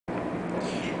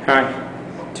Hi,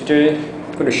 today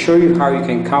I'm going to show you how you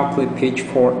can calculate page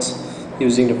faults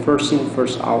using the first in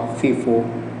first out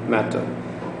FIFO method.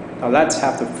 Now let's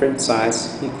have the frame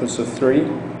size equals to 3.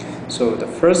 So the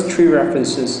first 3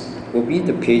 references will be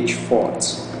the page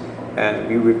faults, and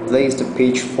we replace the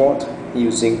page fault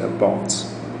using a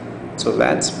box. So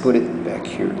let's put it back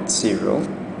here at 0,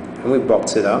 and we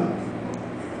box it up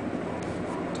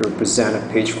to represent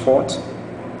a page fault.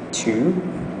 2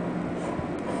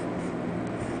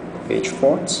 page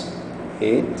faults,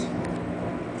 8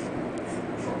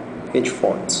 page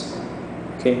faults.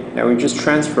 Okay, now we just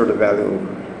transfer the value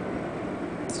over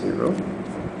 0,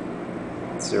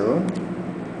 0,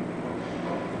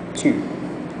 2,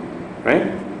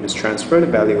 right? Just transfer the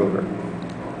value over.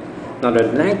 Now the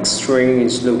next string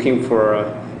is looking for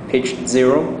page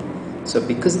 0. So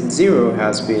because 0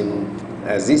 has been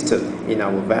existed in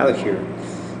our value here,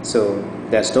 so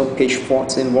there's no page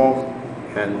faults involved,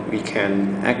 and we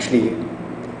can actually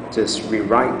just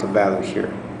rewrite the value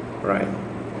here, right?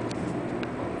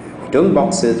 We don't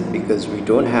box it because we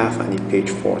don't have any page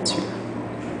faults here.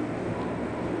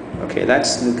 Okay,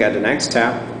 let's look at the next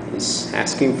tab. It's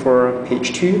asking for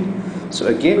page 2. So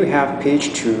again, we have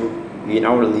page 2 in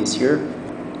our list here.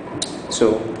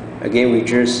 So again, we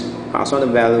just pass on the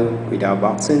value without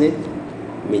boxing it.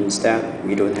 Means that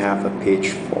we don't have a page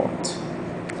fault.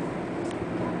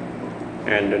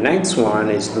 And the next one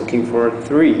is looking for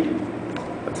 3.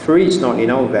 But 3 is not in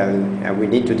our value, and we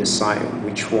need to decide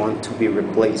which one to be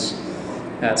replaced.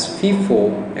 As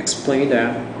FIFO explained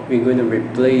that we're going to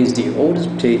replace the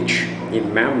oldest page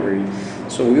in memory.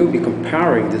 So we will be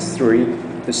comparing the 3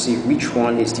 to see which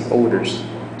one is the oldest.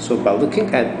 So by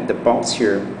looking at the box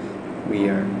here, we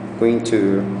are going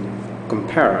to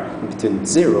compare between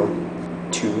 0,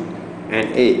 2, and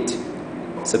 8.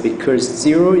 So because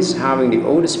 0 is having the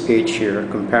oldest page here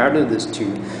compared to this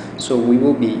 2, so we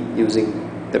will be using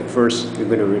the first, we're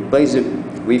going to replace it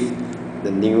with the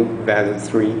new value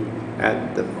 3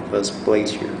 at the first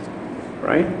place here,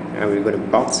 right? And we're going to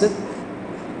box it,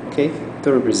 okay,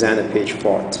 to represent a page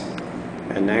fault.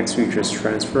 And next we just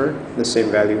transfer the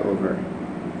same value over,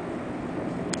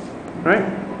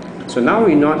 right? So now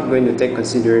we're not going to take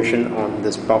consideration on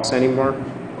this box anymore,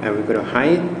 and we're going to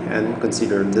hide and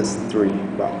consider this 3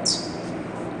 box.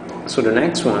 So the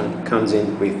next one comes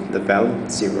in with the value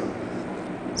 0.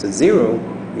 So 0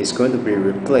 is going to be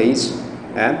replaced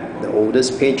at the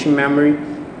oldest page in memory,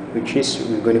 which is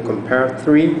we're going to compare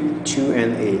 3, 2,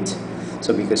 and 8.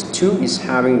 So because 2 is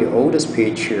having the oldest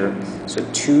page here, so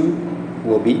 2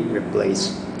 will be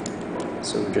replaced.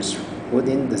 So we just put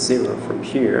in the 0 from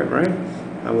here, right?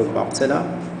 I will box it up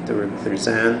to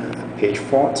represent a page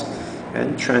fault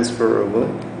and transfer over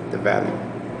the value,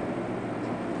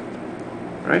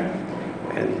 right?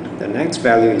 And the next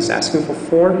value is asking for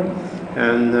 4,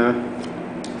 and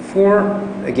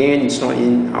 4 again is not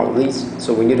in our list,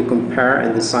 so we need to compare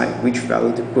and decide which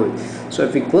value to put. So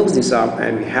if we close this up,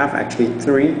 and we have actually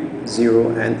 3,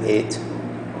 0, and 8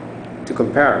 to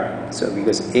compare. So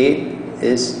because 8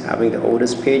 is having the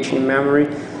oldest page in memory,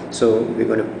 so we're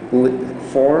going to put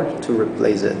 4 to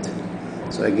replace it.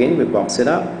 So again, we box it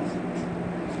up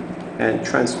and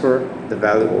transfer the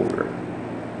value over,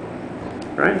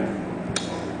 right?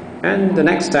 And the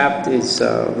next step is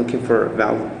looking for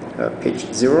value page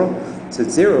 0. So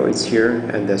 0 is here,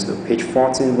 and there's no page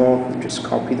faults involved. We just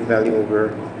copy the value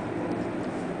over.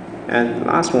 And the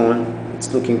last one,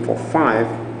 it's looking for 5,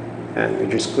 and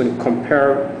we're just going to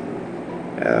compare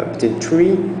between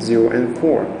 3, 0, and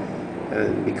 4.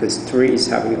 And because 3 is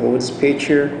having the oldest page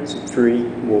here, so 3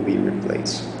 will be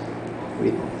replaced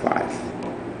with 5.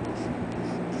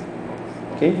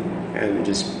 Okay, and we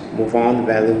just move on the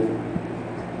value.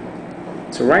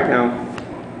 So right now,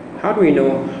 how do we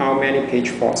know how many page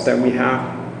faults that we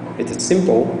have? It is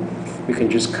simple. We can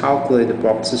just calculate the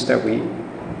boxes that we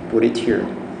put it here.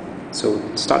 So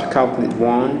start to calculate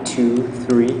 1, 2,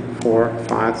 3, 4,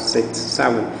 5, 6,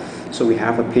 7. So we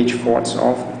have a page faults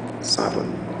of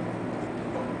 7.